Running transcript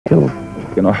Cool.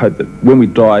 And I hope that when we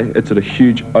die, it's at a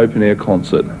huge open-air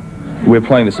concert. We're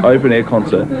playing this open-air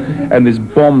concert, and this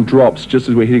bomb drops just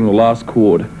as we're hitting the last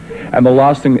chord. And the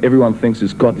last thing everyone thinks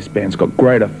is, God, this band's got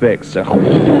great effects.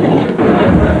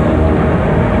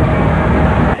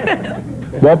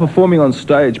 While performing on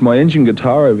stage, my engine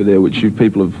guitar over there, which you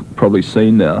people have probably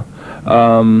seen now,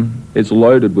 is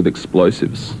loaded with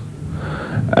explosives.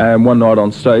 And one night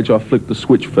on stage, I flicked the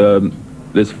switch for,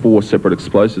 there's 4 separate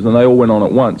explosives, and they all went on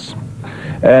at once.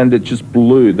 And it just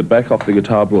blew, the back off the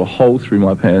guitar blew a hole through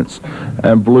my pants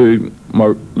and blew my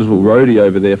little roadie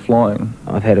over there flying.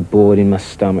 I've had a board in my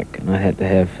stomach, and I had to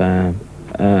have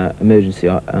emergency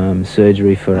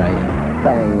surgery for a...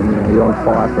 Bang, and you're on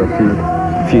fire for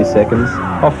a few seconds.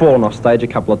 I've fallen off stage a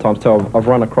couple of times too. I've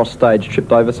run across stage,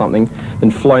 tripped over something,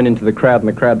 then flown into the crowd, and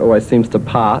the crowd always seems to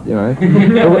part, you know.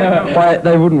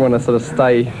 They wouldn't want to sort of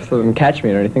stay and catch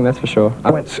me or anything, that's for sure. I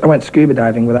went scuba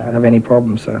diving without having any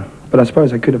problems, so... But I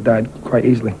suppose I could have died quite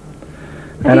easily.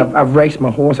 And I've raced my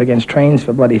horse against trains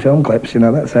for bloody film clips, you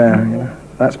know,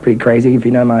 that's pretty crazy. If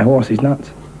you know my horse, he's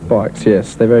nuts. Bikes,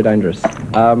 yes, they're very dangerous.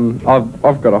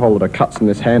 I've got a whole lot of cuts in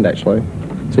this hand, actually.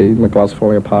 See, my glove's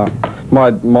falling apart.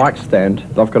 My mic stand,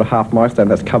 I've got a half mic stand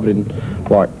that's covered in,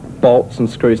 like, bolts and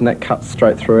screws, and that cuts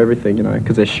straight through everything, you know,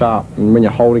 because they're sharp. And when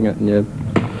you're holding it and you're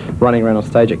running around on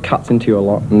stage, it cuts into you a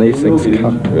lot, and these things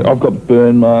cut. I've got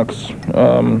burn marks,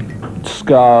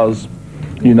 scars,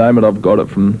 you name it, I've got it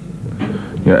from,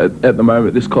 you know, at the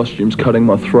moment this costume's cutting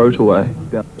my throat away.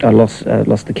 I lost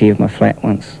the key of my flat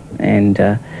once, and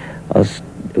it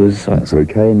was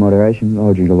okay in moderation.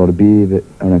 I drink a lot of beer, but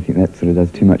I don't think that sort of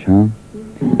does too much harm.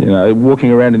 You know,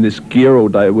 walking around in this gear all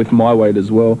day with my weight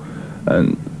as well,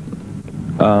 and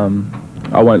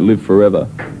I won't live forever.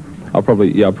 I'll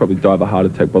probably die of a heart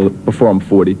attack before I'm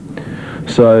 40.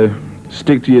 So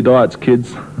stick to your diets,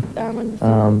 kids.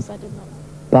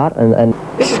 But and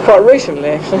this is quite recently,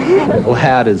 actually. Well,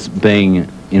 how does being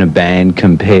in a band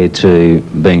compare to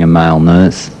being a male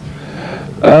nurse?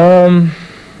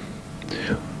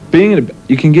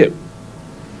 You can get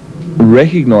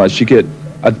recognised. You get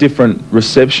a different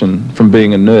reception from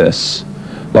being a nurse.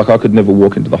 Like, I could never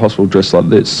walk into the hospital dressed like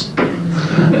this.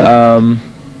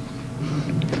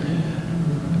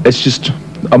 It's just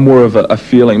more of a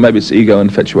feeling. Maybe it's ego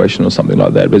infatuation or something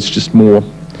like that. But it's just more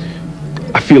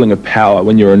a feeling of power.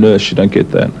 When you're a nurse, you don't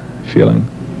get that feeling.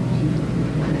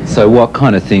 So what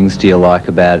kind of things do you like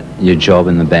about your job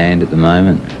in the band at the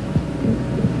moment?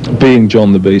 Being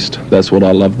John the Beast, that's what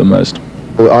I love the most.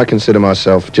 Well, I consider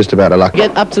myself just about a lucky...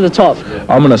 Get up to the top.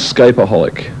 I'm an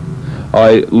escapeaholic.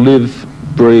 I live,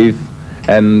 breathe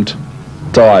and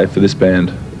die for this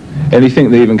band.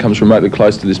 Anything that even comes remotely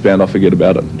close to this band, I forget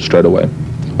about it straight away.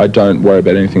 I don't worry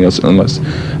about anything else unless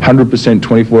 100%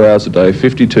 24 hours a day,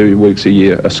 52 weeks a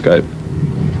year, escape.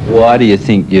 Why do you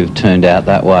think you've turned out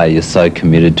that way? You're so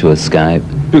committed to escape.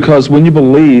 Because when you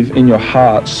believe in your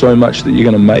heart so much that you're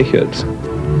going to make it,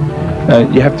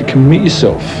 you have to commit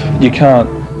yourself. You can't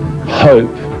hope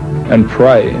and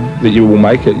pray that you will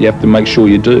make it. You have to make sure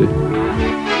you do.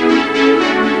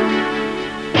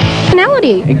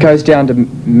 Personality. It goes down to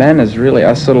manners, really.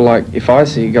 I sort of like, if I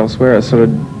see a girl swear, I sort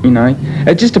of, you know,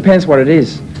 it just depends what it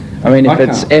is. I mean, if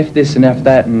it's F this and F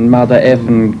that and mother F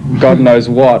and God knows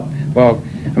what, well,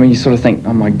 I mean, you sort of think,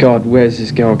 oh my God, where's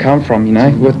this girl come from, you know?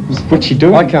 What's she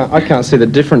doing? I can't see the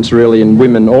difference really in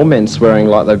women or men swearing.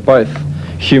 Like, they're both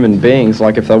human beings.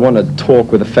 Like, if they want to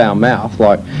talk with a foul mouth,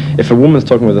 like if a woman's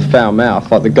talking with a foul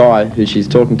mouth, like the guy who she's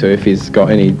talking to, if he's got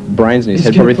any brains in his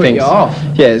head, probably thinks,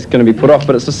 yeah, it's going to be put off.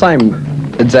 But it's the same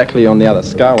exactly on the other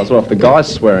scale as well. If the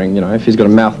guy's swearing, you know, if he's got a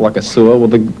mouth like a sewer, well,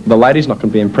 the lady's not going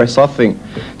to be impressed. I think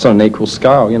it's on an equal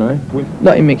scale, you know.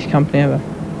 Not in mixed company ever.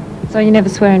 So you never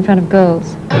swear in front of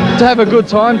girls? To have a good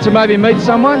time, to maybe meet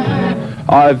someone?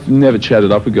 I've never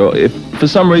chatted up a girl. If for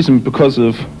some reason, because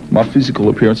of my physical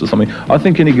appearance or something, I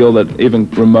think any girl that even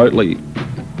remotely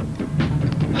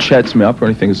chats me up or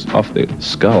anything is off their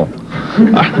skull.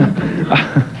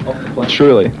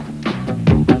 Truly.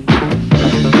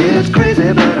 It's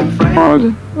crazy, but I'm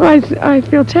frightened. I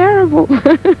feel terrible.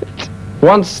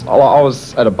 Once, I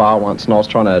was at a bar once and I was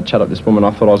trying to chat up this woman.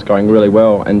 I thought I was going really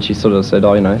well, and she sort of said,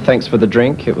 oh, you know, thanks for the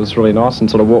drink, it was really nice, and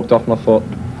sort of walked off, and I thought,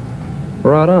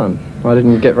 right on. I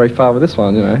didn't get very far with this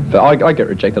one, you know. But I get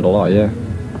rejected a lot, yeah.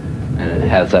 And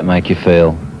how does that make you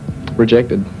feel?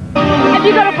 Rejected. Have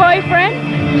you got a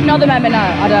boyfriend? Not at the moment, no,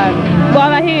 I don't. Why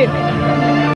am I here?